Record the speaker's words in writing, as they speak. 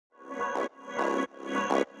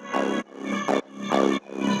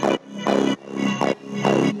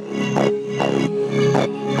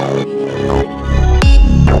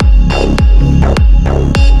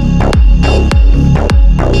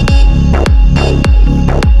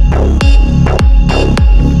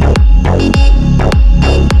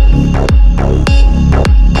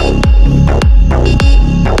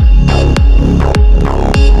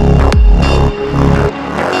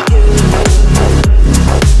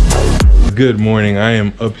Good morning. I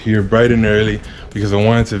am up here bright and early because I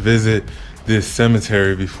wanted to visit this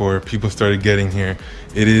cemetery before people started getting here.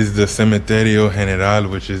 It is the Cementerio General,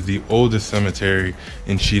 which is the oldest cemetery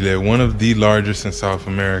in Chile, one of the largest in South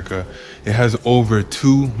America. It has over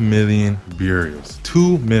 2 million burials.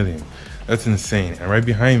 2 million. That's insane. And right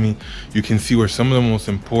behind me, you can see where some of the most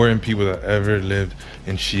important people that ever lived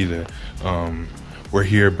in Chile were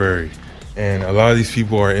here buried. And a lot of these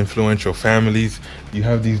people are influential families. You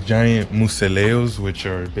have these giant mausoleums, which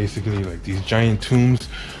are basically like these giant tombs,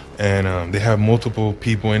 and they have multiple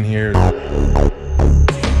people in here.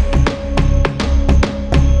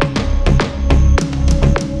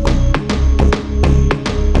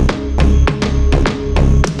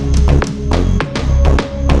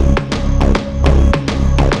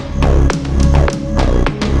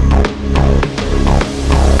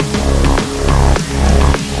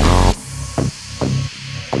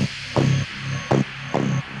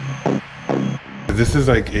 This is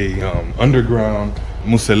like a underground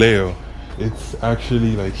mausoleo. It's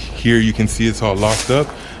actually like here you can see it's all locked up,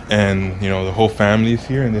 and you know the whole family is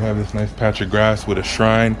here, and they have this nice patch of grass with a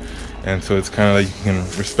shrine, and so it's kind of like you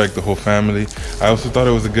can respect the whole family. I also thought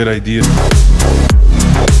it was a good idea.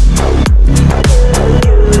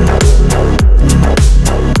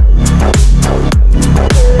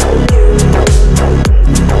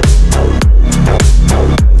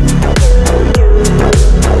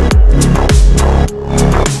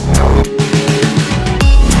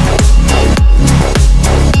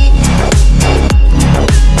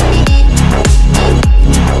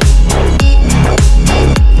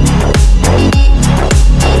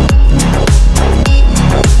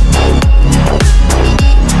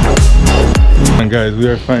 Guys, we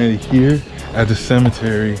are finally here at the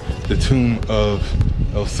cemetery, the tomb of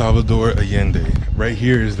El Salvador Allende. Right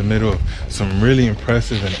here is the middle of some really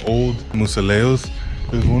impressive and old mausoleos.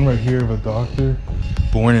 There's one right here of a doctor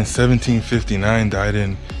born in 1759, died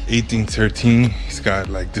in 1813. He's got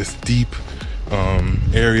like this deep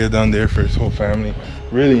area down there for his whole family.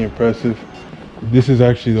 Really impressive. This is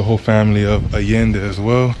actually the whole family of Allende as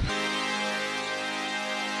well.